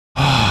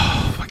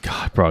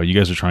Bro, you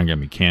guys are trying to get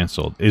me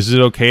canceled. Is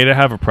it okay to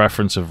have a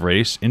preference of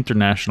race?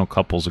 International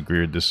couples agree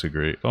or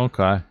disagree.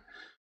 Okay.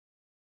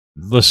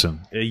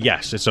 Listen,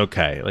 yes, it's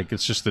okay. Like,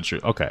 it's just the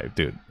truth. Okay,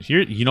 dude.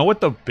 Here, you know what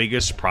the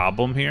biggest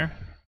problem here?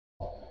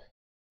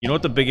 You know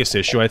what the biggest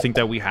issue I think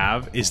that we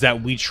have is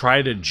that we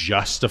try to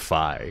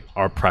justify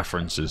our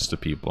preferences to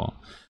people.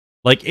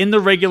 Like, in the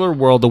regular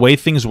world, the way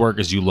things work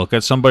is you look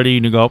at somebody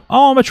and you go,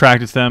 oh, I'm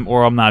attracted to them,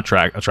 or I'm not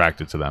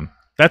attracted to them.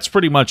 That's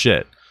pretty much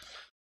it.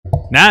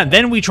 Now,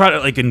 then we try to,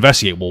 like,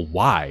 investigate. Well,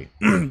 why?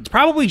 It's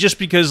probably just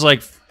because,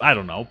 like, I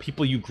don't know,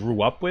 people you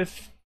grew up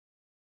with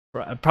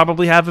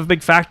probably have a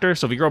big factor.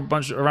 So if you grow up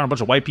around a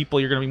bunch of white people,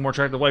 you're going to be more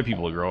attracted to white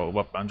people. You grow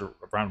up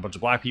around a bunch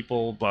of black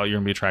people, well, you're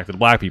going to be attracted to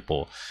black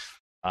people.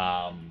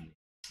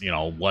 You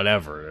know,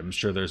 whatever. I'm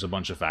sure there's a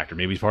bunch of factors.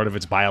 Maybe part of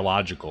it's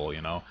biological,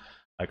 you know?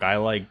 Like, I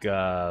like, you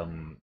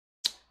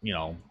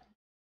know,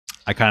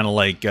 I kind of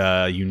like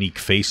unique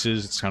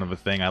faces. It's kind of a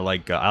thing. I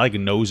like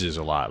noses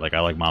a lot. Like, I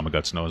like Mama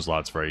Gut's nose a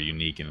lot. It's very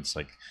unique, and it's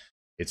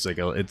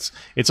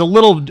a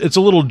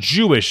little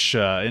Jewish,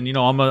 and you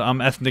know,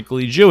 I'm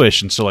ethnically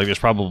Jewish, and so like there's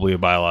probably a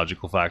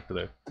biological factor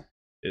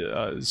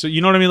there. So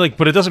you know what I mean? Like,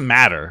 but it doesn't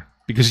matter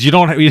because you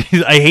don't.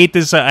 I hate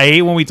this. I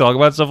hate when we talk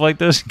about stuff like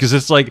this because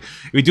it's like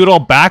we do it all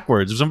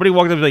backwards. If somebody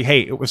walked up and be like,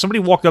 hey, if somebody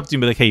walked up to you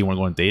and be like, hey, you want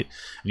to go on a date,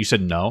 and you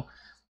said no.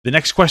 The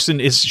next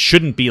question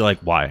shouldn't be like,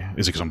 why?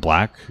 Is it because I'm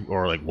black?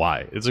 Or like,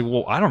 why? It's like,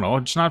 well, I don't know.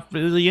 I'm just not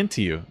really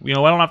into you. You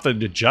know, I don't have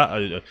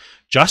to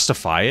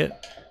justify it.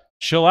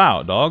 Chill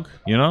out, dog.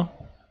 You know?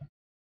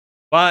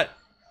 But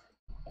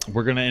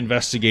we're going to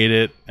investigate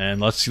it,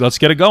 and let's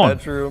get it going.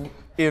 Bedroom.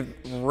 If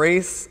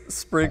race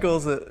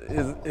sprinkles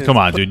is come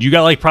on, dude. You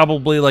got like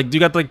probably like,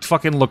 you got like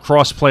fucking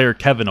lacrosse player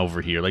Kevin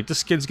over here. Like,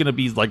 this kid's going to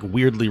be like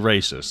weirdly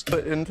racist.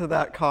 Put into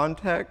that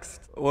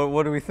context,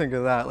 what do we think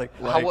of that? Like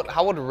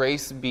how would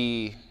race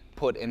be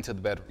put into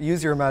the bedroom?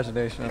 Use your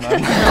imagination.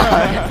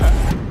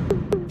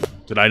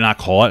 Did I not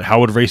call it? How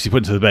would race be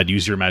put into the bed?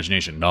 Use your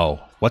imagination. No.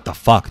 What the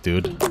fuck,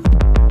 dude?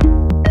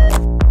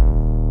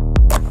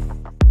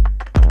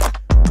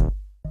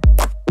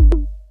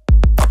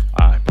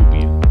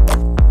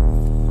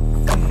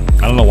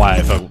 I don't know why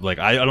I felt like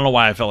I don't know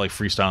why I felt like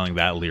freestyling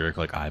that lyric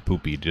like I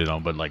poopied, you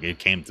know, but like it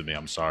came to me.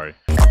 I'm sorry.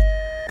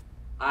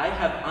 I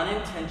have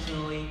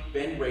unintentionally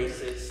been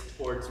racist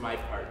towards my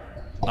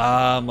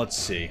partner. Let's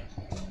see.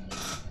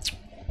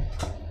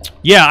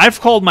 Yeah, I've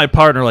called my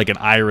partner like an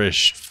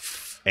Irish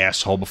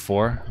asshole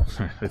before.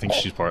 I think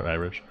she's part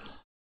Irish.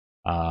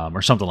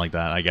 Or something like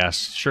that, I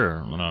guess.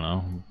 Sure, I don't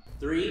know.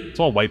 3. It's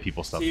all white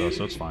people stuff though,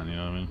 so it's fine, you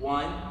know what I mean?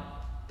 1,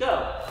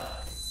 go.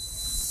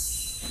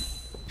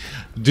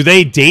 Do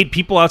they date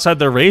people outside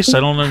their race?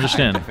 I don't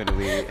understand.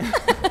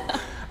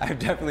 I've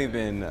definitely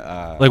been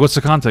like, what's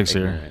the context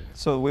ignorant here?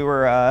 So we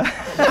were I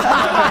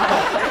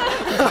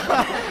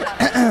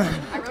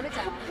wrote it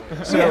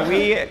down. so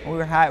we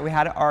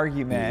had an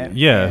argument.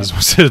 Yeah, it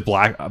says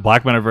black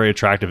men are very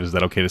attractive. Is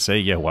that okay to say?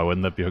 Yeah, why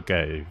wouldn't that be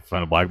okay? If you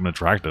find a black man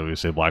attractive, you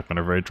say black men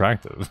are very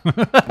attractive.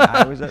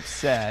 I was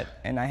upset,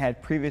 and I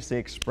had previously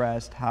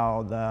expressed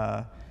how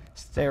the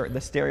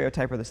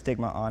stereotype or the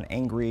stigma on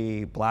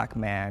angry black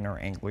men or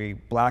angry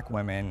black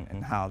women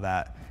and how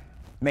that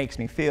makes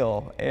me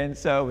feel. And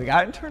so we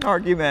got into an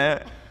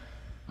argument.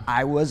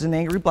 I was an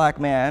angry black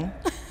man.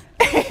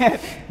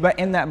 But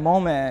in that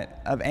moment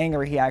of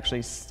anger, he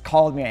actually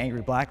called me an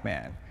angry black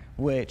man,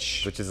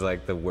 which is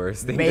like the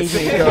worst thing made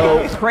me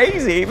go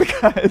crazy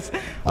because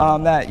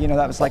that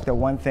was like the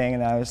one thing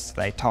and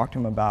I talked to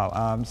him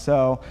about.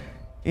 So,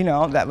 you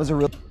know, that was a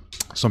real.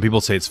 Some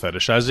people say it's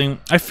fetishizing.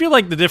 I feel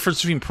like the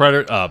difference between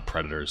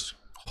predators,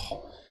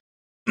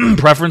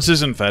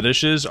 preferences and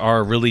fetishes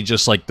are really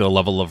just like the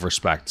level of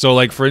respect. So,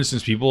 like, for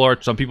instance,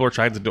 some people are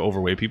attracted to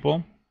overweight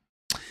people.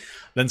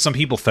 Then some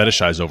people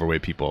fetishize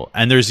overweight people,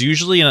 and there's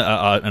usually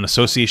an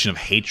association of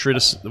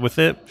hatred with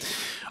it.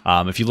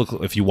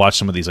 If you watch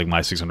some of these like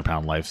My 600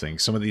 Pound Life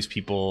things, some of these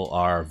people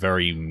are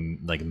very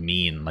like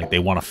mean, like they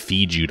want to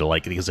feed you to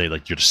like because they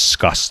like you're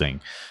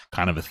disgusting,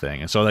 kind of a thing.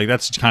 And so like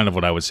that's kind of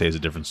what I would say is the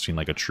difference between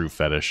like a true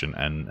fetish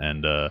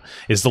and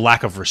is the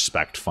lack of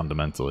respect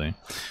fundamentally.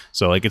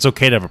 So like it's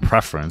okay to have a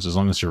preference as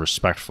long as you're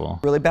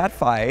respectful. Really bad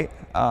fight,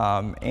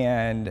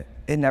 and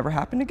it never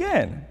happened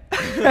again.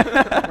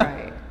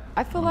 Right.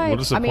 I feel like,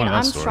 I mean,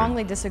 I'm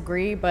strongly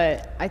disagree,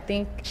 but I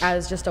think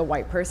as just a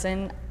white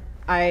person,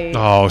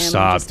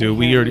 stop, dude.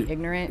 We are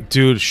ignorant.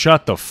 Dude,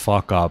 shut the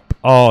fuck up.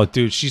 Oh,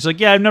 dude, she's like,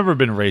 yeah, I've never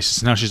been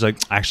racist. Now she's like,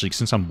 actually,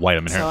 since I'm white,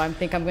 I'm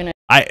inherently.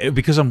 So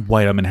because I'm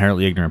white, I'm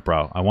inherently ignorant,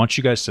 bro. I want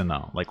you guys to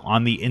know, like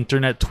on the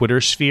internet, Twitter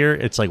sphere,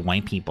 it's like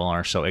white people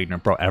are so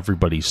ignorant, bro.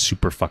 Everybody's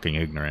super fucking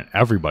ignorant.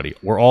 Everybody,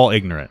 we're all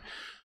ignorant.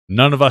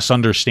 None of us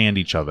understand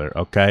each other.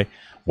 Okay.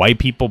 White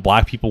people,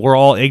 black people, we're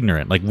all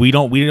ignorant. Like we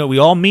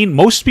all mean,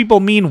 most people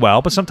mean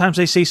well, but sometimes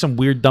they say some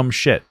weird dumb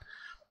shit.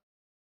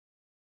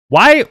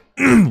 Why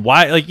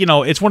like, you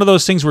know, it's one of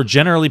those things where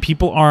generally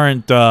people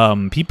aren't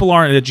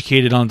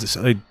educated on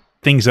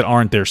things that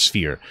aren't their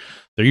sphere.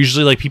 They're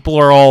usually like, people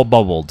are all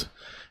bubbled.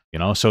 You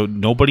know, so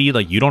nobody,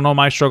 like, you don't know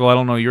my struggle, I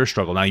don't know your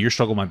struggle. Now your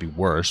struggle might be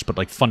worse, but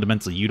like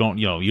fundamentally you don't,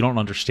 you know, you don't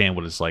understand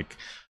what it's like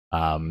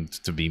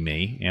to be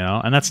me, you know?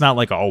 And that's not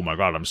like, oh my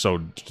god, I'm so,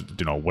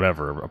 you know,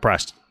 whatever,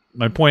 oppressed.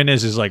 My point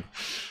is like,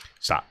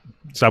 stop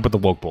with the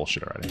woke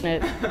bullshit already.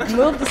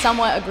 Move to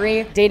somewhat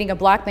agree. Dating a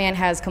black man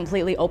has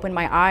completely opened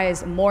my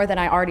eyes more than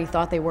I already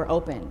thought they were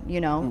open,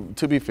 you know?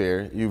 To be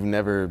fair, you've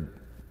never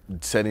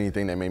said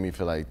anything that made me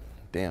feel like,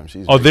 damn,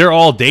 she's Oh, they're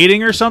all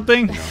dating or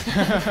something?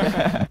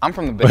 I'm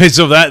from the Bay. Wait,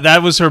 so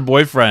that was her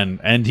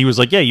boyfriend, and he was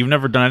like, yeah, you've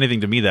never done anything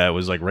to me that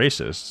was like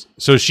racist.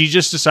 So she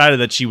just decided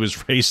that she was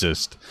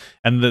racist,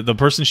 and the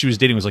person she was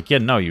dating was like, yeah,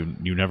 no, you've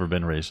never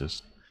been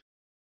racist.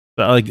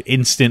 Like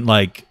instant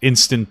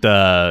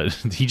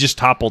he just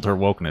toppled her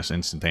wokeness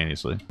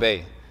instantaneously.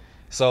 Bay.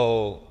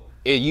 So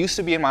it used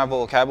to be in my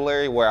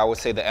vocabulary where I would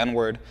say the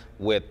N-word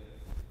with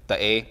the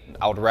A.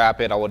 I would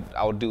rap it. I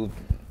would do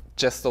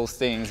just those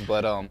things,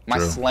 but my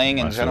True. slang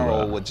in I feel general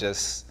that. would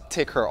just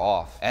tick her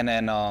off. And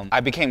then I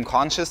became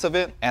conscious of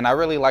it, and I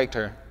really liked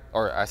her,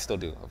 or I still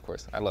do, of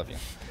course. I love you.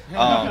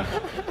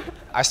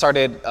 I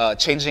started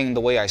changing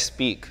the way I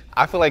speak.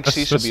 I feel like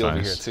she should that's be over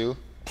nice. here too.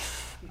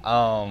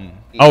 Oh,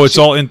 it's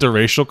all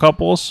interracial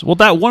couples? Well,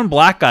 that one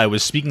black guy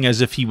was speaking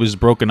as if he was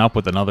broken up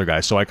with another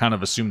guy, so I kind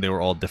of assumed they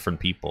were all different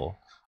people.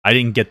 I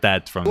didn't get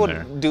that from I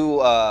there. would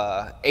do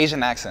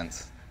Asian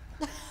accents.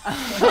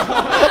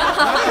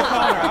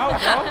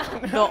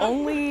 The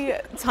only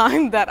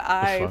time that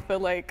I feel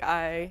like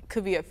I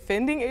could be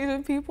offending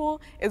Asian people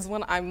is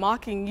when I'm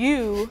mocking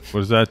you What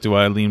is that? Do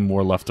I lean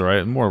more left or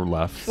right? More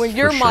left. when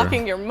you're for sure.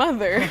 mocking your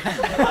mother. There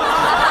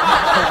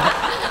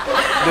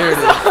it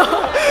is.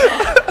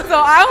 So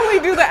I only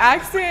do the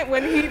accent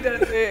when he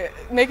does it,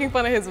 making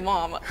fun of his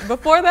mom.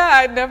 Before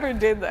that, I never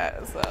did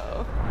that,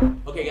 so.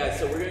 Okay, guys,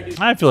 so we're gonna do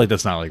I feel like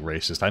that's not like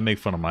racist. I make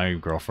fun of my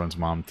girlfriend's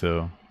mom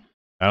too.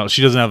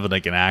 She doesn't have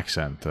like an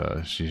accent.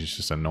 She's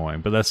just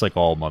annoying. But that's like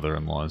all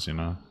mother-in-laws, you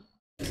know.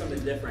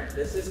 something different.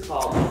 This is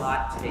called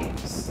hot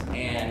takes,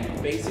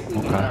 and basically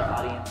we let our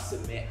audience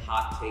submit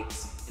hot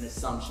takes and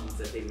assumptions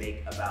that they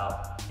make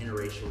about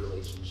interracial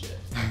relationships.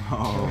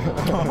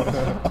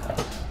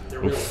 They're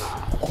really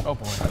hot. Oh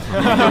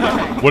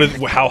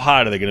boy. How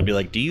hot are they going to be?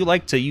 Like, do you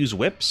like to use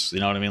whips? You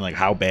know what I mean? Like,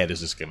 how bad is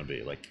this going to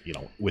be? Like, you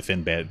know,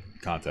 within bad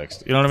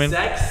context. You know what I mean?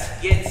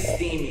 Sex gets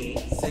steamy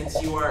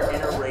since you are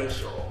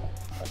interracial.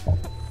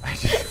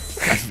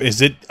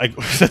 Is it like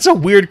that's a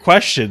weird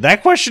question?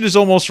 That question is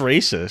almost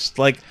racist.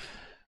 Like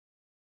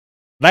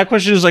that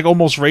question is like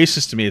almost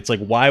racist to me. It's like,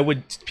 why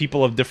would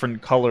people of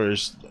different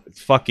colors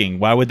fucking?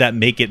 Why would that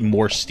make it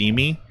more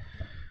steamy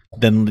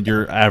than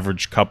your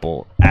average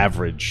couple?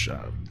 Average.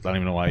 I don't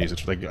even know why I use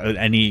it. Like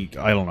any,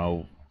 I don't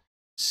know,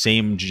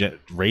 same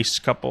race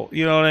couple.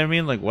 You know what I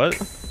mean? Like what?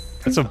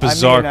 That's a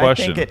bizarre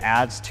question. I think it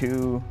adds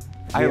to.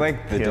 I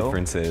like the appeal.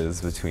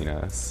 differences between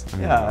us. I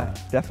don't Yeah, know.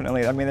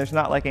 definitely. I mean, there's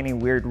not like any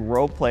weird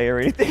role play or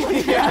anything.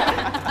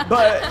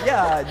 But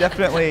yeah,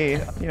 definitely,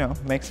 you know,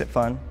 makes it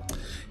fun.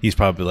 He's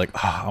probably like,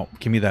 oh,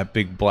 give me that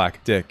big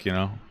black dick, you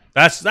know?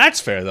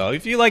 That's fair, though.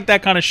 If you like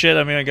that kind of shit,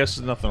 I mean, I guess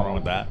there's nothing wrong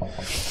with that.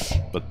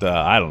 But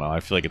I don't know. I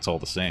feel like it's all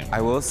the same.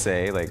 I will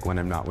say, like, when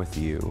I'm not with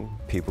you,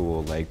 people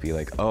will, like, be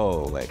like,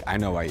 oh, like, I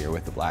know why you're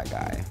with the black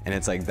guy. And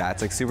it's, like,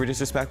 that's, like, super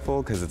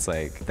disrespectful, because it's,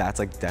 like, that's,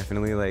 like,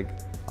 definitely, like,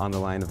 on the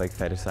line of, like,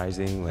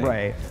 fetishizing,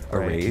 like, a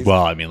race.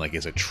 Well, I mean, like,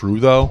 is it true,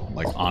 though?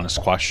 Like,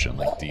 honest question.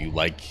 Like, do you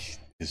like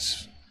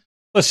is...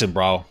 Listen,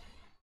 bro.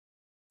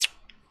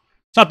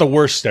 It's not the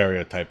worst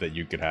stereotype that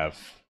you could have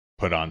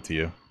put onto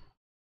you.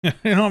 You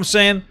know what I'm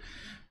saying?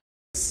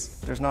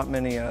 There's not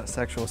many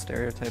sexual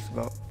stereotypes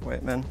about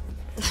white men.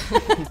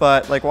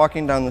 But like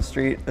walking down the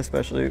street,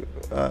 especially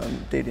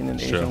dating an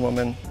Sure. Asian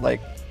woman,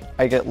 like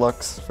I get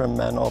looks from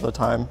men all the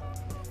time.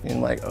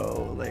 And like,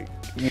 oh, like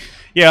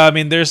Yeah, I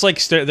mean, there's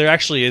like there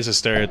actually is a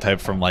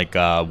stereotype from like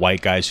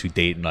white guys who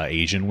date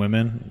Asian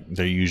women.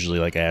 They're usually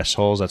like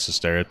assholes. That's a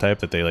stereotype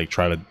that they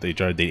try to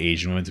date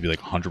Asian women to be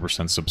like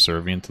 100%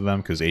 subservient to them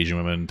because Asian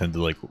women tend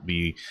to like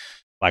be,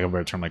 lack of a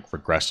better term, like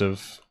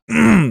regressive.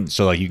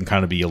 So like you can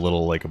kind of be a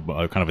little like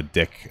a kind of a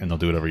dick and they'll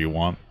do whatever you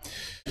want.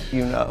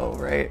 you know,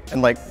 right?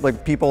 And like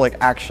people like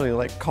actually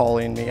like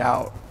calling me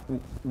out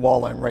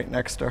while I'm right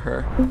next to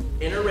her.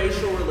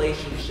 Interracial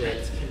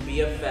relationships can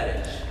be a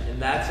fetish,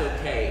 and that's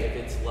okay if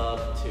it's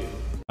love too.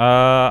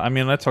 I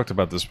mean, I talked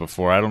about this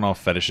before. I don't know if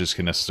fetishes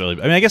can necessarily.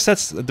 I mean, I guess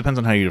it depends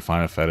on how you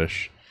define a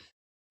fetish.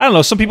 I don't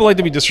know. Some people like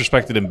to be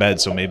disrespected in bed,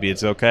 so maybe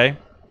it's okay.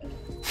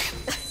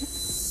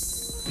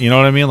 You know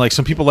what I mean? Like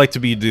some people like to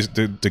be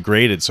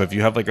degraded. So if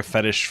you have like a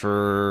fetish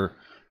for,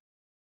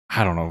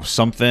 I don't know,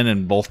 something,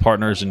 and both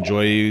partners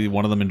enjoy,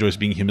 one of them enjoys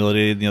being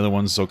humiliated, and the other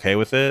one's okay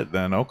with it,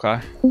 then okay.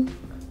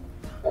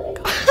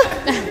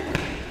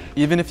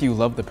 Even if you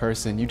love the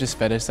person, you just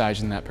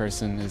fetishizing that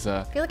person is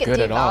feel like it good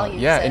at all. devalues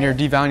Yeah, and it. you're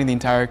devaluing the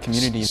entire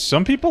community.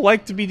 Some people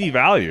like to be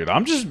devalued.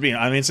 I'm just being.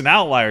 I mean, it's an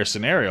outlier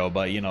scenario,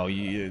 but you know,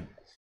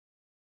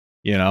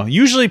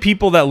 usually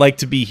people that like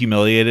to be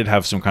humiliated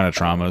have some kind of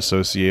trauma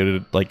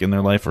associated, like in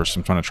their life, or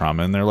some kind of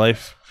trauma in their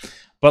life.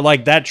 But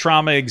like that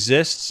trauma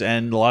exists,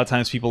 and a lot of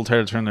times people try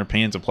to turn their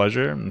pain into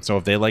pleasure. And so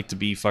if they like to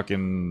be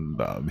fucking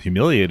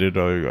humiliated,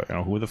 or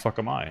who the fuck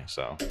am I?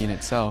 So in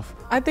itself,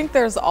 I think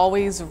there's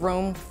always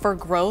room for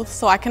growth.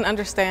 So I can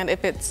understand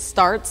if it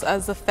starts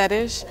as a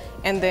fetish,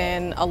 and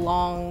then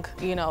along,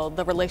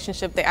 the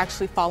relationship, they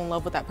actually fall in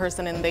love with that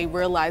person, and they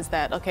realize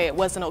that, okay, it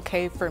wasn't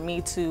okay for me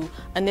to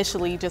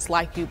initially just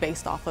like you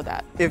based off of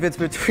that. If it's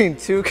between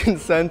two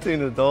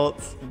consenting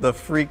adults, the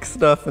freak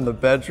stuff in the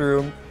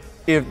bedroom,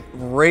 if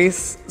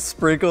race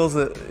sprinkles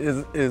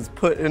is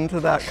put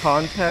into that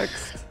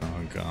context,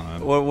 oh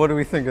god, what do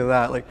we think of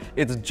that? Like,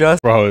 it's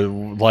just,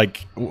 bro,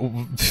 like,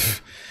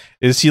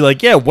 is he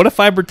like, yeah, what if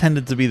I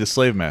pretended to be the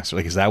slave master?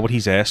 Like, is that what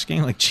he's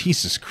asking? Like,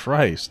 Jesus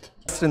Christ.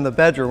 Just in the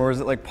bedroom, or is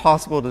it like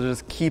possible to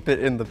just keep it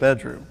in the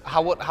bedroom?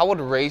 How would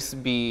race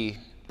be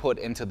put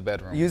into the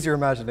bedroom? Use your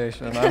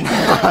imagination. I'm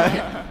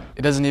not.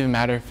 It doesn't even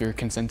matter if you're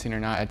consenting or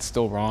not. It's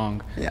still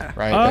wrong. Yeah.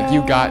 Right. Like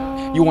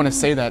you want to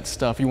say that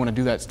stuff. You want to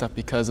do that stuff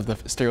because of the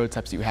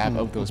stereotypes you have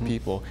of those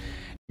people.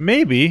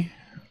 Maybe.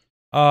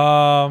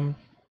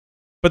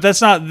 But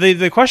that's not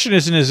the question.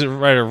 Isn't is it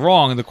right or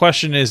wrong? The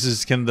question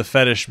is can the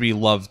fetish be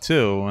loved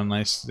too? And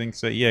I think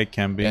that yeah, it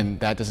can be. And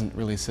that doesn't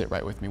really sit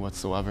right with me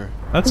whatsoever.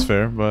 That's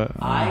fair, but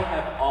I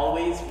have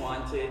always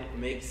wanted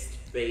mixed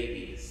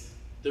babies.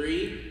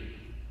 3,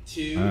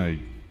 2,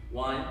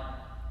 1,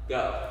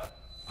 go.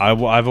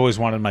 I've always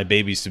wanted my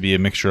babies to be a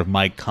mixture of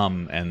my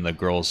cum and the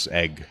girl's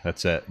egg.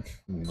 That's it.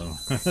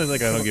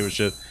 Like, I don't give a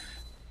shit.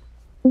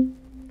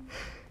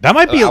 That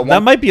might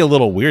be a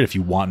little weird if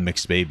you want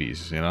mixed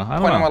babies, I don't know.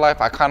 Point in my life,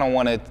 I kind of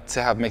wanted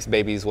to have mixed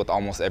babies with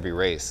almost every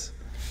race.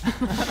 I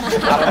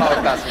don't know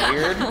if that's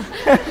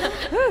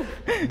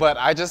weird, but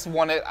I just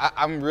wanted.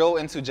 I'm real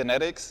into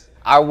genetics.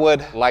 I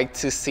would like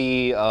to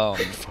see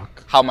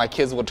how my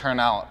kids would turn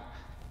out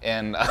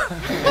in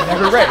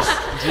every race.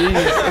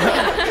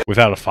 Jeez.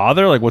 Without a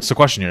father? Like, what's the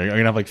question here? Are you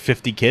gonna have like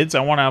 50 kids? I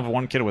want to have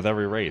one kid with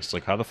every race.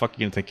 Like, how the fuck are you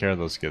gonna take care of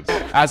those kids?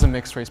 As a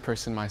mixed race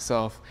person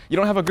myself, you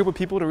don't have a group of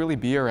people to really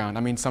be around. I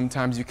mean,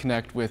 sometimes you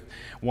connect with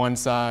one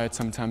side,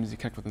 sometimes you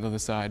connect with another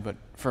side. But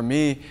for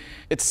me,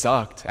 it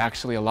sucked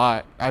actually a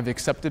lot. I've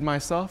accepted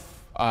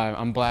myself.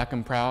 I'm black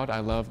and proud. I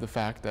love the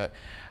fact that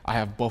I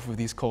have both of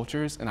these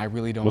cultures, and I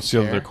really don't What's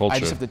care. the other culture? I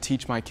just have to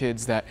teach my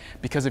kids that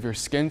because of your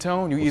skin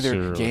tone, you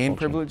either gain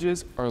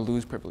privileges or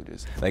lose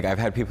privileges. Like, I've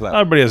had people that...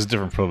 Everybody has a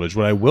different privilege.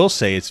 What I will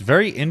say, it's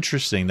very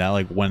interesting that,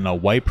 like, when a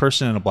white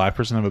person and a black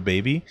person have a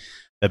baby,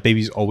 that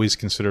baby's always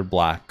considered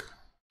black.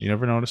 You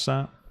never notice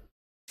that?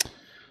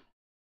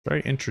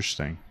 Very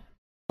interesting.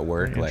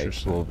 Work, like,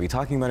 we'll be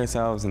talking about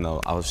ourselves, and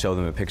I'll show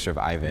them a picture of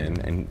Ivan,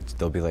 and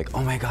they'll be like,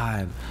 oh my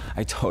god,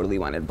 I totally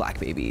wanted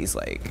black babies,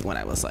 like, when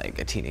I was like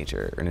a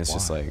teenager. And it's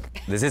just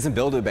like, this isn't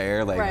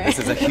Build-A-Bear, like, this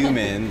is a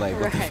human, like,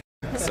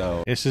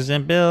 so. This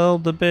isn't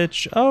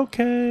Build-A-Bitch,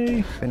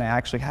 okay. And I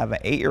actually have an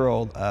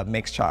 8-year-old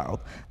mixed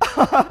child.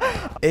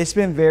 It's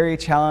been very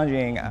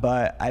challenging,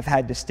 but I've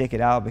had to stick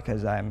it out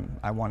because I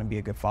want to be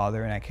a good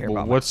father and I care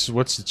about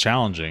what's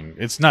challenging?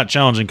 It's not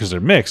challenging because they're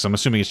mixed. I'm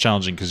assuming it's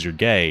challenging because you're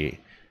gay.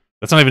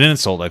 That's not even an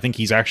insult. I think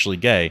he's actually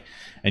gay.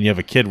 And you have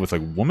a kid with a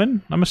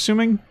woman, I'm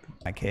assuming?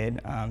 My kid,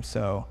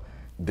 so...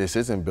 This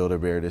isn't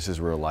Build-A-Bear, this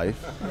is real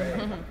life.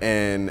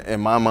 And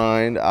in my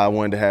mind, I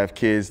wanted to have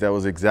kids that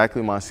was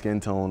exactly my skin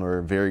tone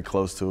or very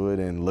close to it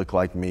and look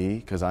like me,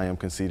 because I am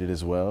conceited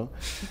as well.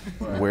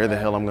 Where the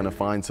hell I'm gonna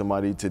find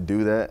somebody to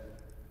do that?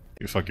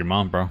 You fuck your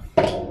mom, bro.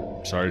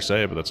 Sorry to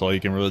say it, but that's all you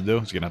can really do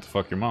is you're gonna have to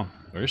fuck your mom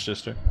or your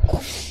sister.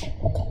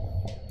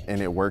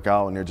 And it work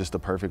out and they're just the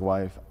perfect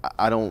wife.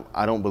 I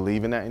don't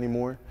believe in that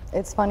anymore.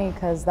 It's funny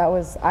because that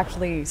was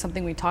actually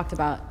something we talked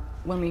about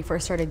when we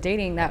first started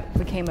dating. That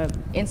became an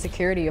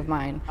insecurity of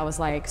mine. I was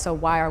like, so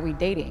why are we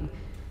dating?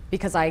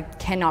 Because I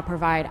cannot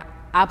provide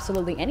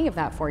absolutely any of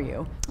that for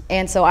you.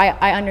 And so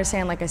I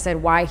understand, like I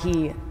said, why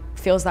he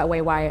feels that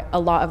way, why a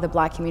lot of the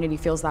black community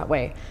feels that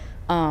way.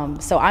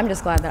 So I'm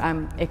just glad that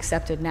I'm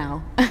accepted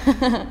now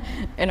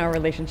in our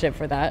relationship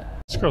for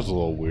that. This girl's a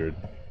little weird.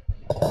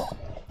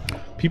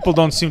 People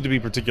don't seem to be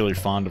particularly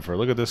fond of her.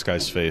 Look at this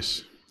guy's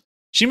face.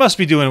 She must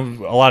be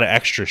doing a lot of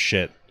extra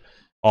shit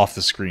off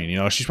the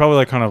screen, She's probably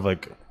like kind of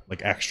like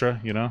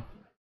extra,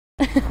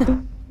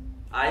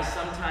 I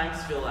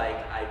sometimes feel like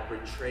I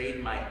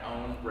betrayed my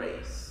own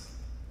race.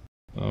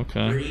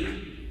 Okay.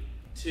 3,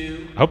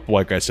 2. I hope the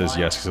white guy says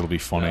yes, because it'll be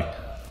funny.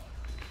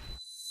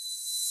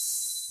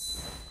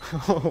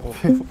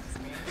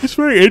 It's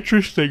very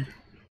interesting.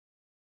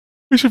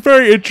 It's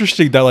very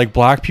interesting that, like,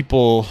 black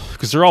people,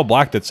 because they're all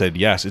black that said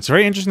yes. It's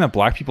very interesting that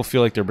black people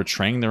feel like they're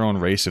betraying their own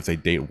race if they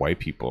date white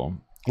people.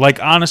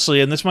 Like,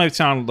 honestly, and this might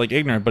sound, like,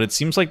 ignorant, but it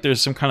seems like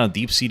there's some kind of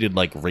deep-seated,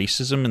 like,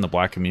 racism in the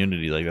black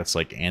community. Like, that's,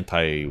 like,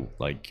 anti,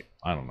 like,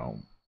 I don't know,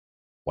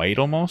 white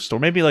almost? Or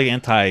maybe, like,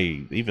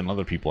 anti even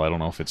other people. I don't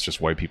know if it's just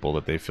white people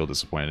that they feel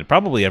disappointed.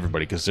 Probably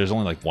everybody, because there's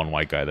only, like, one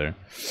white guy there.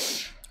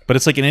 But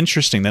it's, like, an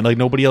interesting that, like,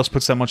 nobody else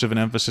puts that much of an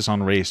emphasis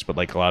on race, but,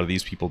 like, a lot of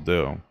these people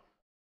do.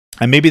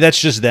 And maybe that's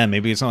just them.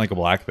 Maybe it's not like a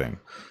black thing.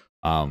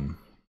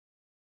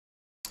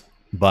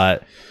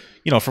 But,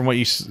 from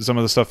what some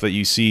of the stuff that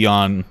you see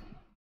on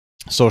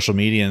social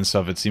media and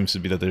stuff, it seems to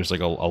be that there's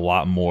like a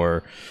lot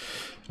more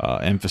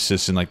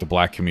emphasis in like the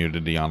black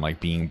community on like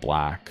being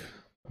black.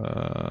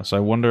 So I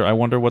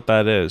wonder what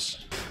that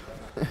is.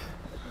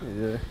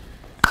 Yeah.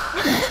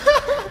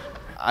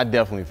 I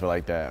definitely feel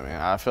like that, man.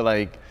 I feel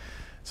like,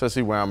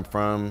 especially where I'm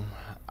from,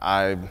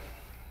 I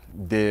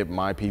did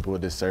my people a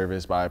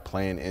disservice by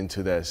playing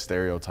into that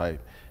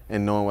stereotype.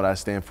 And knowing what I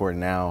stand for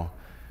now,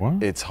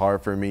 it's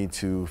hard for me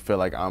to feel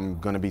like I'm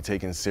gonna be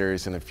taken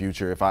serious in the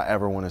future if I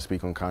ever wanna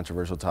speak on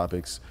controversial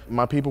topics.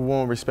 My people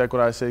won't respect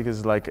what I say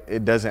because like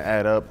it doesn't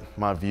add up,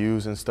 my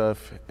views and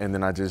stuff, and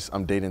then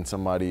I'm dating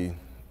somebody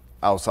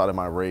outside of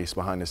my race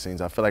behind the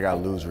scenes. I feel like I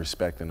lose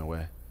respect in a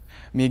way.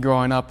 Me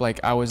growing up, like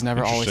I was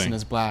never always seen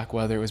as black,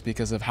 whether it was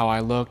because of how I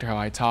looked or how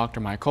I talked or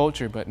my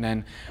culture. But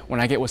then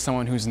when I get with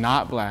someone who's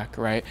not black,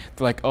 right,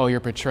 they're like, oh, you're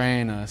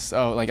betraying us.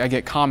 Oh, like I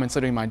get comments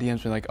literally in my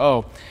DMs being like,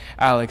 oh,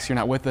 Alex, you're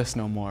not with us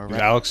no more, right?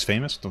 Is Alex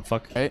famous? What the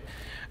fuck? Right?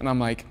 And I'm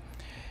like,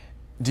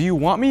 do you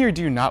want me or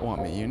do you not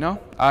want me, you know?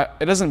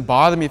 It doesn't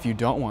bother me if you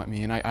don't want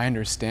me, and I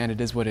understand it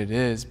is what it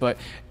is, but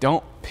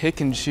don't pick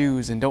and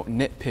choose and don't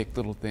nitpick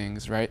little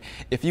things, right?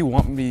 If you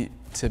want me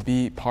to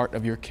be part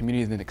of your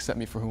community, then accept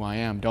me for who I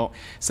am. Don't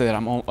say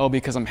that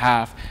because I'm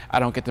half, I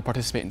don't get to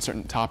participate in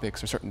certain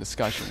topics or certain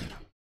discussion.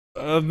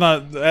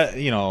 Not,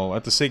 you know,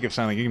 at the sake of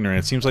sounding ignorant,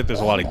 it seems like there's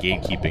a lot of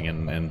gatekeeping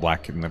in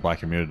the black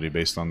community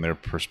based on their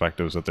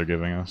perspectives that they're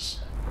giving us.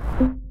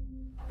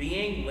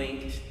 Being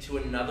linked to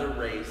another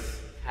race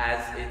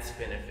has its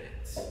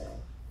benefits.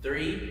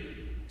 3,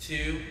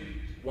 2,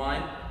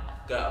 1,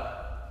 go.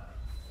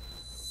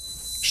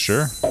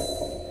 Sure.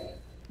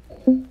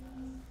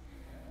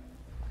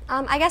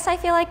 I guess I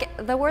feel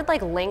like the word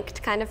like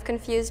linked kind of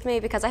confused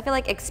me because I feel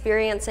like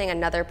experiencing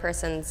another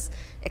person's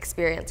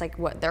experience, like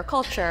what their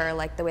culture,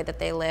 like the way that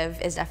they live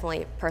is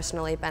definitely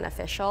personally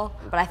beneficial.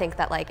 But I think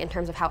that like in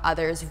terms of how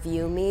others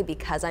view me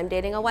because I'm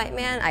dating a white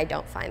man, I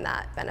don't find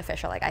that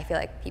beneficial. Like I feel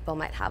like people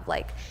might have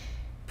like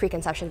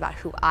preconceptions about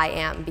who I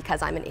am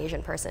because I'm an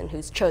Asian person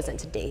who's chosen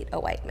to date a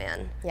white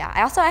man. Yeah,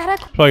 I had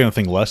a probably gonna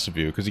think less of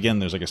you because again,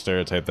 there's like a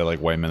stereotype that like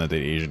white men that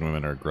date Asian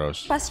women are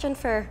gross. Question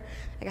for,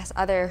 I guess,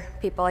 other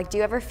people. Like, do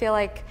you ever feel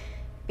like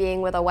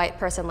being with a white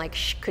person like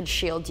could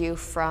shield you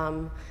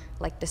from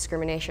like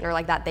discrimination or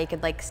like that they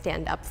could like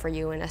stand up for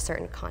you in a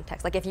certain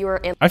context? Like if you were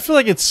in. I feel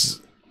like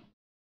it's.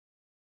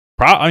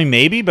 I mean,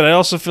 maybe, but I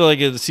also feel like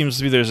it seems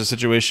to be there's a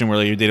situation where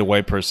like you date a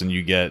white person,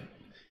 you get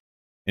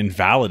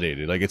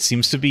invalidated. Like it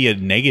seems to be a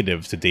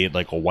negative to date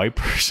like a white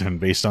person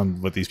based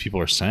on what these people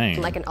are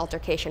saying. Like an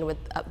altercation with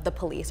the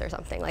police or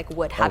something. Like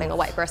would having a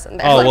white person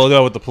there. Oh, like, well,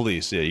 go with the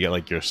police. Yeah, you got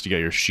like you got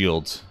your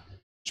shield.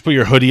 Just put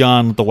your hoodie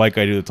on, let the white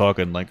guy do the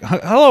talking. Like,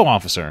 hello,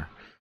 officer.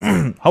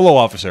 Hello,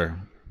 officer.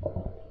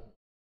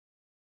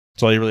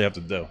 That's all you really have to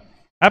do.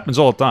 Happens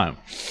all the time.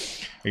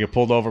 I get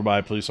pulled over by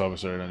a police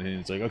officer, and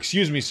he's like,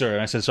 "Excuse me, sir."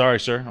 And I said, "Sorry,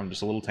 sir. I'm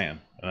just a little tan."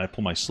 And I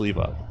pull my sleeve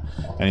up,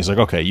 and he's like,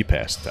 "Okay, you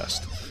passed the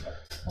test."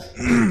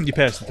 You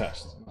passed the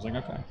test. I was like,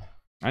 "Okay,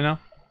 I know."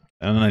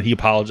 And then he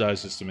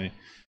apologizes to me.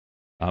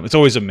 It's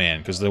always a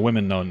man because the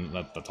women know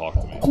not to talk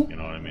to me. You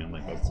know what I mean?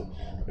 Like, that's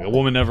a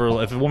woman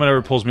never. If a woman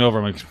ever pulls me over,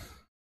 I'm like,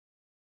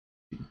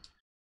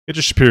 get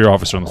your superior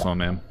officer on the phone,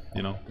 man.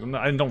 You know,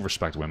 I don't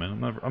respect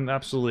women.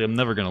 I'm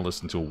never gonna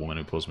listen to a woman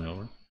who pulls me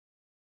over.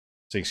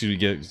 Say, excuse me,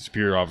 get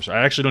superior officer.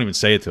 I actually don't even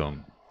say it to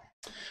him.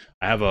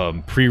 I have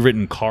a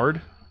pre-written card,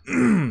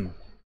 and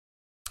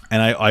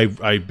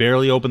I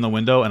barely open the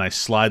window, and I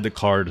slide the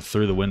card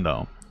through the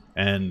window,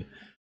 and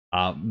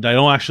I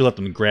don't actually let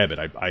them grab it.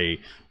 I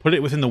put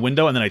it within the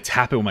window, and then I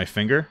tap it with my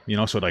finger, you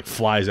know, so it like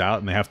flies out,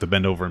 and they have to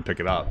bend over and pick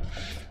it up.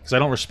 Because I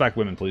don't respect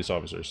women police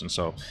officers, and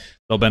so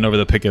they'll bend over,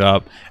 they'll pick it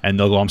up, and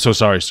they'll go, "I'm so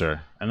sorry,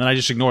 sir," and then I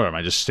just ignore them.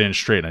 I just stand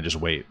straight and I just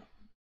wait,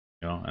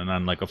 you know. And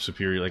then like a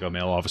superior, like a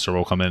male officer,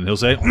 will come in and he'll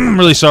say, "I'm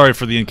really sorry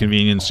for the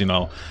inconvenience, you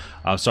know.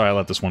 I'm sorry I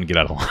let this one get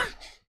out of line."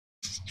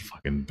 It's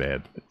fucking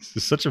bad. It's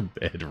just such a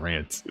bad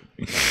rant.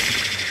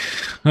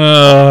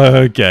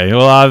 Okay,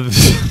 well,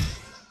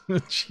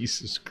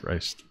 Jesus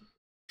Christ,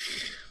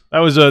 that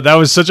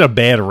was such a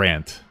bad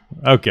rant.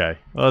 Okay,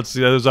 well, let's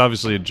see. That was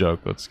obviously a joke.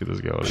 Let's get this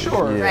going.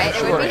 Sure, yeah, right.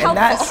 Sure. It would be helpful. In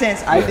that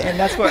sense, and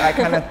that's what I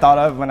kind of thought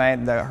of when I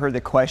heard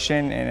the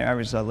question and I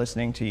was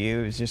listening to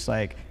you. It's just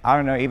like, I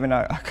don't know, even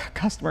a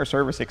customer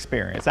service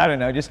experience. I don't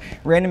know, just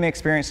random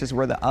experiences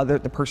where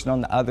the person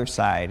on the other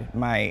side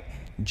might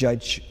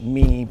judge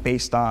me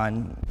based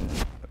on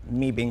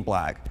me being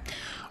black.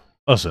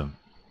 Listen,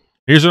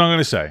 here's what I'm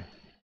gonna say.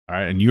 All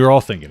right, and you're all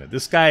thinking it.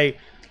 This guy,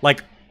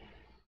 like,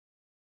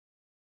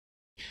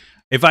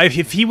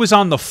 if he was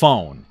on the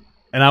phone.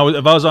 And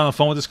if I was on the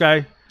phone with this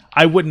guy,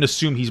 I wouldn't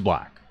assume he's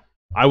black.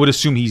 I would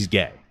assume he's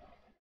gay.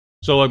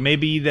 So like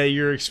maybe that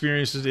your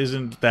experience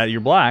isn't that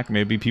you're black.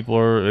 Maybe it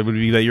would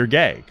be that you're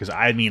gay. Because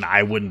I mean,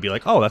 I wouldn't be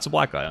like, oh, that's a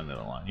black guy on the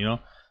other line, you know?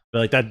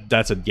 But like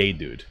that's a gay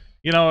dude.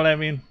 You know what I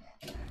mean?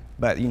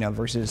 But you know,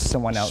 versus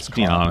someone else Just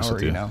being calling, honest or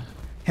with you know,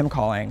 him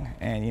calling,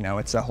 and you know,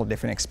 it's a whole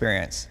different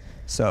experience.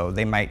 So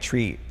they might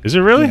treat Is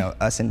it really? You know,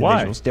 us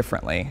individuals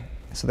differently.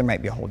 So there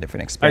might be a whole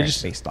different experience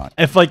based on.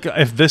 If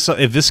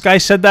this guy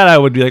said that, I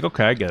would be like,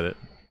 okay, I get it.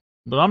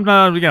 But I'm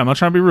not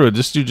trying to be rude.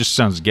 This dude just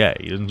sounds gay.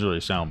 He doesn't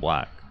really sound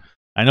black.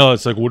 I know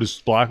it's like, what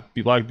does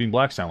being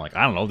black sound like?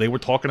 I don't know. They were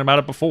talking about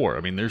it before.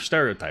 I mean, there's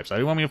stereotypes. I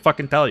don't want me to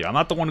fucking tell you. I'm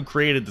not the one who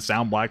created the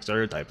sound black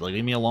stereotype. Like,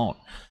 leave me alone.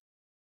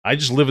 I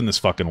just live in this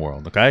fucking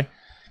world, okay?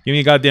 Give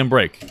me a goddamn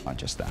break. Not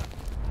just that.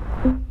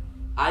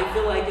 I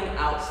feel like an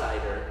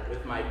outsider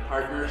with my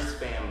partner's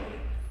family.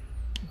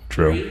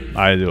 True. 3,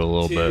 I do a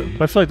little 2, bit.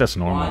 But I feel like that's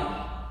normal.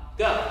 1,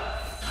 go.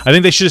 I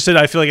think they should have said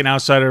I feel like an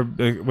outsider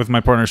with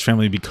my partner's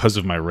family because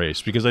of my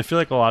race. Because I feel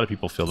like a lot of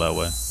people feel that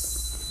way.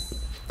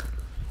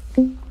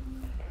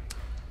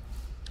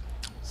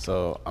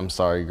 So I'm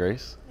sorry,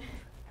 Grace.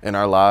 In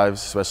our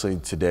lives, especially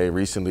today,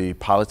 recently,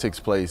 politics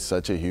plays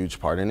such a huge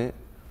part in it.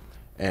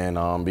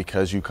 And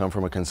because you come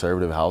from a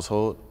conservative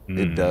household,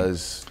 it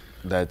does,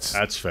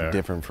 that's fair.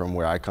 Different from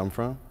where I come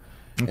from.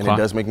 Okay. And it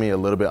does make me a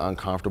little bit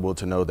uncomfortable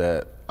to know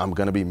that I'm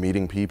gonna be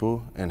meeting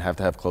people and have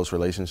to have close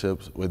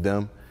relationships with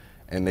them,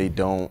 and they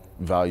don't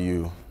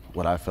value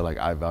what I feel like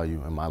I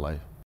value in my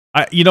life.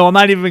 I'm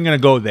not even gonna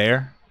go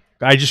there.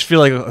 I just feel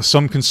like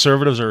some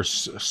conservatives are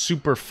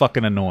super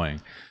fucking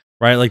annoying,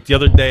 right? Like the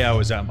other day, I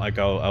was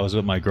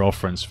with my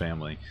girlfriend's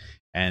family,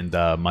 and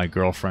my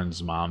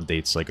girlfriend's mom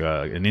dates like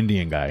an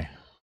Indian guy,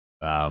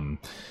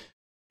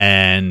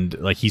 and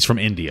like he's from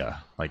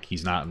India, like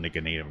he's not like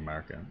a Native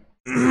American.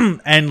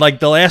 And like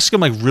they'll ask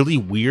him like really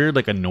weird,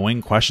 like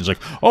annoying questions, like,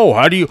 "Oh,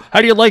 how do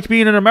you like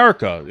being in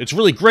America? It's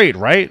really great,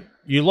 right?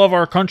 You love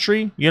our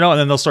country, And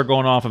then they'll start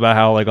going off about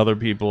how like other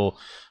people,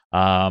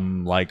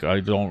 like I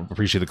don't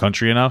appreciate the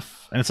country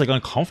enough, and it's like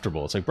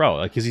uncomfortable. It's like, bro,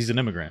 like, because he's an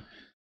immigrant,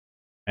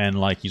 and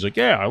like he's like,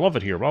 yeah, I love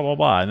it here, blah blah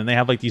blah, and then they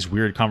have like these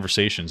weird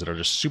conversations that are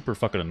just super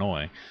fucking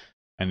annoying.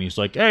 And he's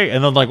like, hey,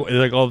 and then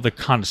like all the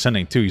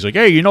condescending too. He's like,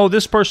 hey,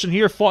 this person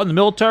here fought in the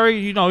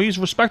military, he's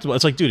respectable.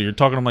 It's like, dude, you're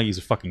talking to him like he's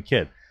a fucking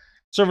kid.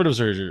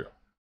 Conservatives are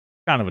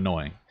kind of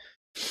annoying.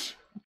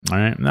 All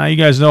right, now you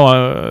guys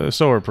know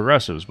so are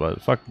progressives,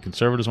 but fucking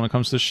conservatives when it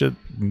comes to this shit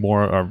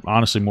are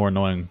honestly more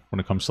annoying when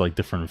it comes to like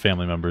different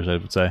family members. I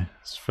would say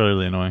it's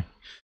fairly annoying.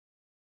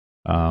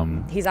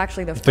 He's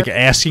actually the first. Like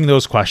asking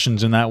those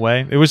questions in that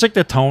way. It was like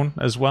the tone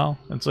as well.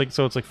 It's like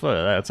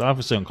it's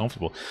obviously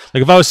uncomfortable.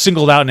 Like if I was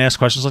singled out and asked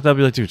questions like that, I'd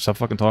be like, dude, stop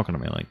fucking talking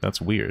to me. Like that's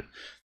weird.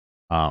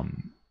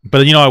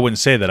 But I wouldn't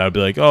say that. I'd be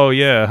like, oh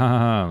yeah, ha,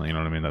 ha, ha. You know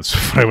what I mean? That's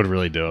what I would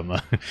really do. I'm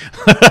not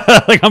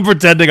like I'm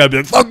pretending. I'd be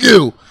like, fuck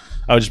you.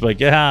 I would just be like,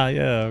 yeah,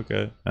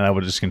 okay, and I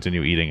would just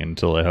continue eating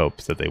until I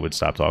hoped that they would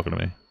stop talking to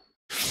me.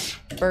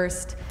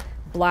 First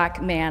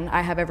black man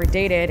I have ever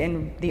dated,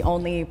 and the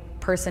only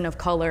person of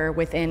color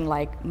within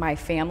like my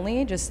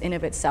family, just in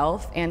of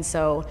itself. And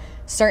so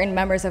certain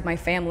members of my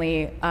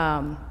family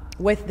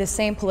with the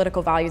same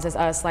political values as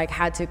us like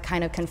had to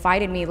kind of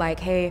confide in me like,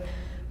 hey,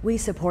 we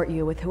support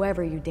you with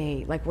whoever you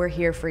date, like we're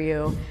here for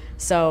you.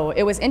 So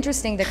it was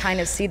interesting to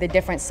kind of see the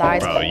different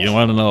sides. Bro, you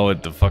want to know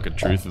what the fucking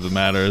truth of the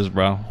matter is,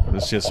 bro?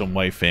 There's just some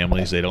white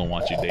families, they don't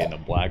want you dating a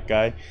black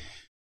guy,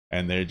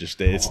 and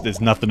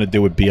there's nothing to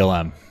do with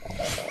BLM.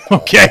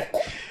 Okay?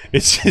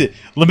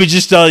 Let me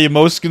just tell you,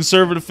 most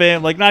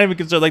conservative like not even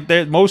conservative,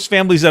 like most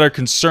families that are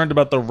concerned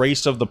about the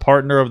race of the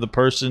partner of the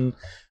person,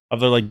 of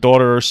their like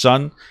daughter or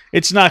son,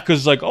 it's not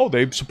because like, oh,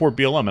 they support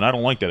BLM and I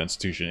don't like that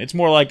institution. It's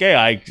more like, hey,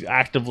 I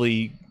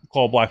actively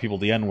call black people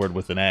the N-word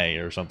with an A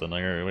or something,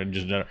 like, or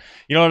just, you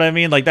know what I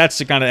mean? Like that's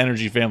the kind of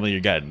energy family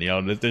you're getting.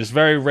 It's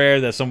very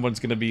rare that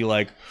someone's gonna be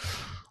like,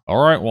 all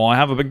right, well, I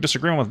have a big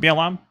disagreement with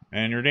BLM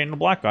and you're dating a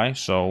black guy,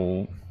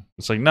 so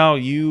it's like, no,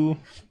 you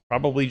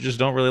probably just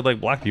don't really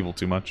like black people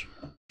too much.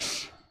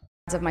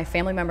 Of my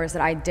family members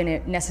that I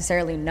didn't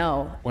necessarily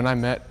know. When I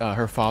met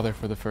her father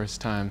for the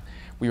first time,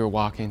 we were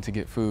walking to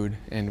get food,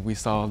 and we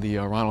saw the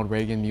Ronald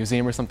Reagan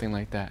Museum or something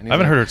like that. And I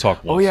haven't heard her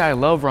talk once. Oh yeah, I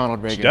love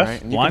Ronald Reagan, Jeff?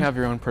 right? And you can have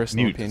your own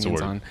personal opinions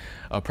on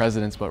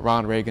presidents, but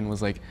Ronald Reagan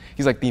was like,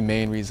 he's like the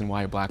main reason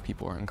why black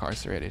people are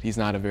incarcerated. He's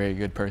not a very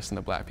good person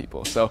to black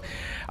people. So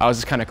I was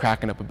just kind of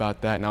cracking up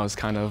about that, and I was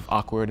kind of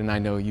awkward, and I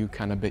know you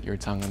kind of bit your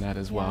tongue on that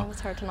as well. Yeah, it was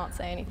hard to not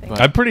say anything.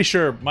 But I'm pretty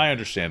sure, my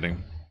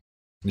understanding,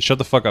 shut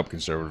the fuck up,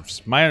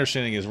 conservatives. My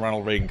understanding is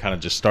Ronald Reagan kind of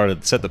just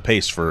set the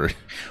pace for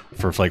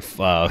like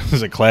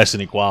was it class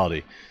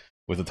inequality,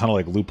 with a ton of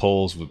like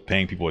loopholes with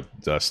paying people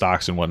with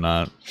stocks and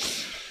whatnot.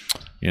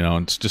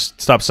 It's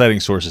just stop citing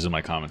sources in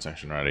my comment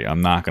section already.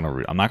 I'm not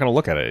gonna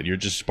look at it. You're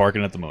just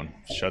barking at the moon.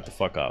 Shut the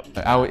fuck up.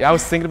 I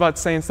was thinking about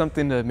saying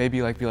something to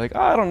maybe like be like,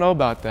 oh, I don't know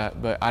about that,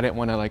 but I didn't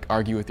want to like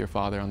argue with your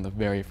father on the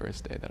very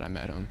first day that I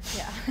met him.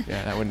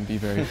 Yeah, that wouldn't be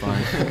very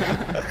fun.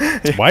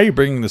 Why are you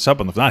bringing this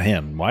up not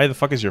him? Why the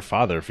fuck does your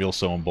father feel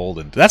so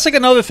emboldened? That's like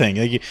another thing.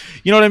 Like,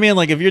 you know what I mean?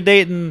 Like if you're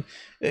dating,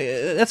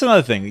 that's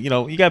another thing.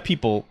 You got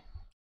people,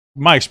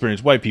 my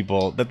experience, white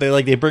people, that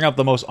they bring up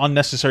the most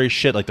unnecessary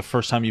shit like the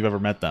first time you've ever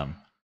met them.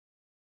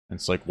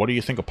 It's like, what do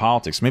you think of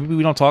politics? Maybe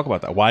we don't talk about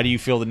that. Why do you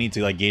feel the need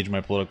to like gauge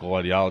my political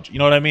ideology? You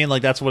know what I mean?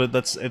 Like it's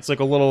like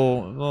a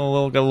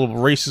little got a little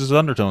racist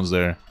undertones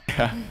there.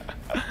 Yeah.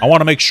 I want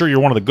to make sure you're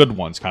one of the good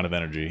ones kind of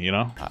energy,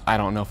 I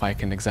don't know if I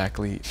can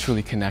exactly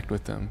truly connect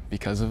with them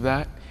because of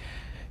that.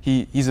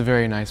 he's a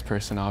very nice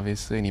person,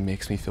 obviously, and he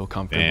makes me feel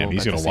comfortable. Damn,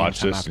 he's but at gonna the same watch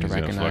time, this I and have to he's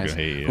gonna recognize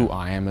fucking hate you. who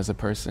I am as a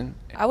person.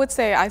 I would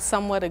say I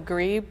somewhat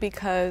agree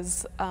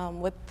because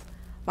with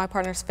my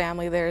partner's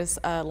family, there's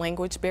a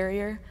language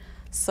barrier.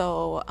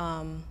 So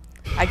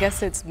I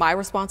guess it's my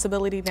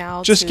responsibility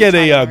now Just to get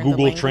try a to learn the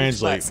Google language,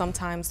 Translate. But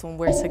sometimes when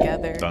we're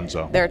together,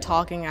 Dunzo. they're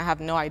talking, I have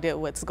no idea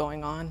what's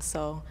going on.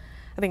 So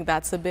I think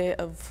that's a bit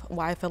of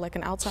why I feel like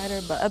an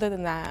outsider. But other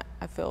than that,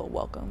 I feel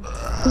welcome.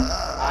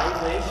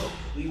 I wish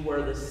we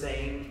were the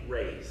same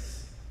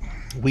race.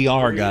 We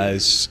are,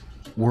 guys.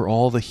 We're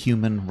all the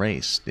human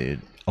race,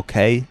 dude.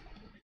 Okay?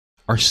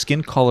 Our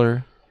skin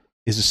color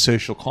is a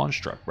social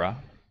construct, bro.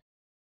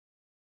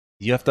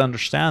 You have to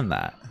understand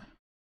that.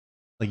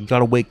 Like, you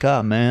gotta wake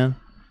up, man.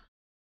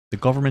 The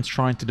government's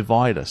trying to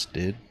divide us,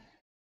 dude.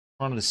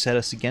 Trying to set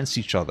us against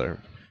each other.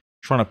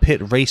 Trying to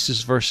pit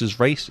races versus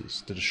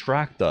races to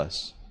distract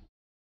us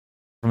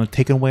from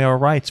taking away our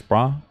rights,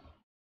 bro.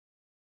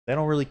 They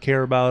don't really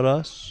care about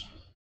us.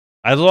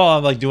 I don't know,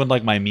 I'm like doing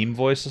like my meme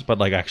voices, but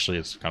like actually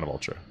it's kind of all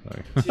true.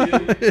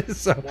 Like, 2,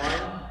 so,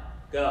 1,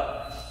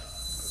 go.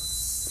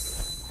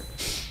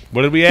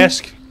 what did we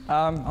ask?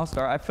 I'll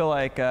start. I feel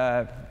like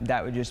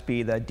that would just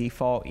be the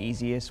default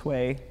easiest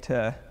way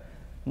to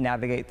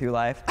navigate through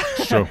life.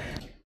 True.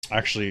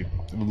 Actually,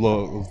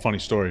 funny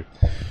story.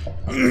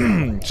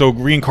 So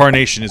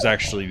reincarnation is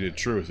actually the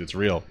truth. It's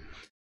real.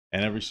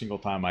 And every single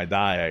time I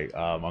die,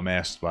 I'm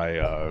asked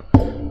by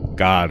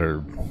God or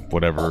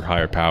whatever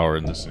higher power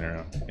in this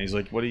scenario. And he's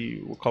like, "What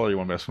color you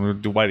want to be?" I'm gonna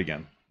do white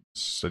again.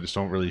 So I just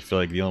don't really feel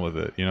like dealing with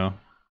it, you know.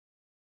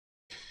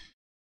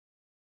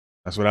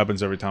 That's what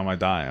happens every time I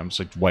die. I'm just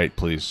like, white,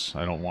 please.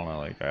 I don't want to,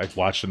 like, I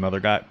watched another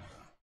guy.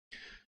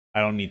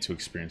 I don't need to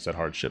experience that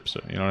hardship,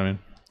 so, you know what I mean?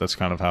 That's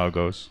kind of how it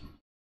goes.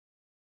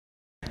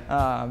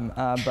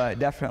 But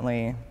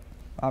definitely,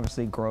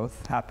 obviously,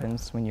 growth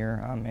happens when you're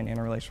in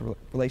interracial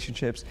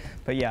relationships.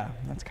 But yeah,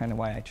 that's kind of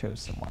why I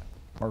chose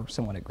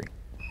somewhat agree.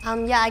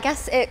 Yeah, I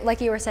guess it,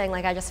 like you were saying,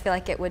 like I just feel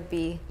like it would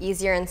be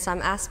easier in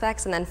some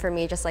aspects, and then for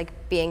me, just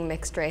like being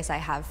mixed race, I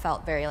have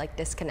felt very like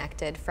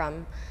disconnected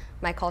from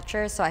my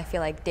culture, so I feel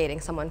like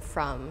dating someone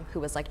who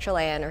was like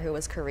Chilean or who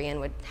was Korean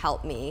would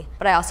help me.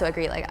 But I also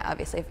agree, like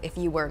obviously if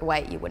you weren't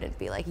white, you wouldn't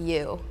be like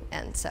you,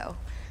 and so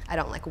I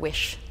don't like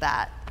wish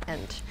that.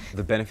 And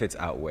the benefits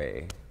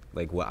outweigh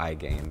like what I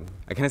gain.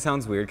 It kind of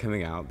sounds weird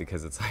coming out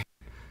because it's like,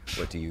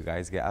 what do you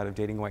guys get out of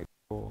dating white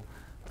people?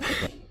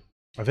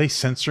 Are they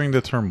censoring the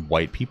term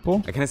white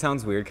people? It kind of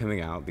sounds weird coming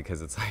out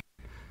because it's like,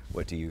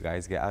 what do you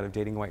guys get out of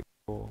dating white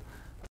people?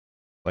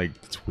 Like,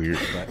 it's weird.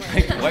 But,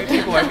 like, white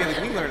people, I feel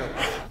like we learn a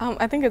lot.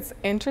 I think it's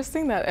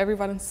interesting that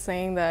everybody's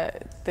saying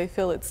that they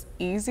feel it's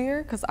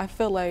easier, because I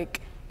feel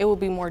like it would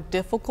be more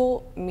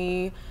difficult,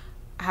 me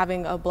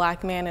having a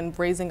black man and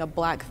raising a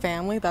black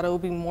family, that it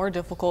would be more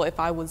difficult if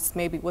I was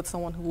maybe with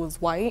someone who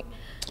was white.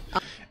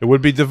 It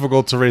would be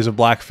difficult to raise a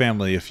black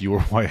family if you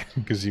were white,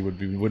 because you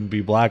wouldn't be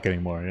black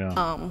anymore,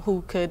 yeah.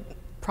 Who could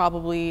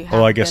probably have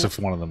well, I guess if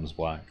one of them is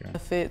black. Yeah.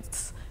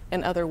 benefits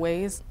in other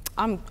ways.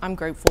 I'm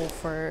grateful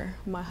for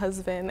my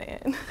husband,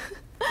 and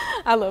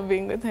I love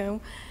being with him.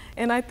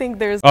 And I think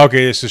there's...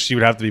 Okay, so she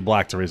would have to be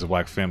black to raise a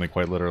black family,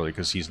 quite literally,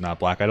 because he's not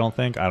black, I don't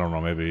think. I don't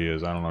know, maybe he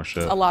is. I don't know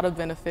shit. a lot of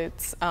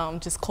benefits,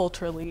 just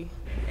culturally.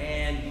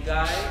 And you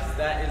guys,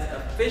 that is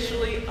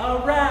officially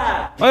a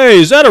wrap.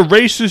 Hey, is that a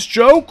racist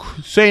joke?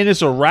 Saying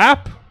it's a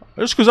rap?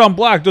 Just because I'm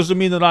black doesn't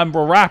mean that I'm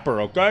a rapper,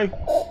 okay?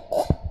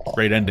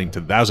 Great ending to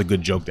that. Was a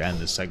good joke to end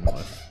this segment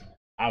with.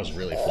 That was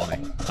really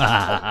funny.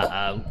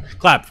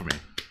 Clap for me.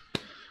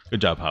 Good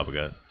job,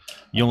 Papagat.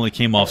 You only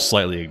came off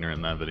slightly ignorant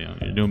in that video.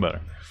 You're doing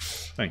better.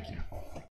 Thank you.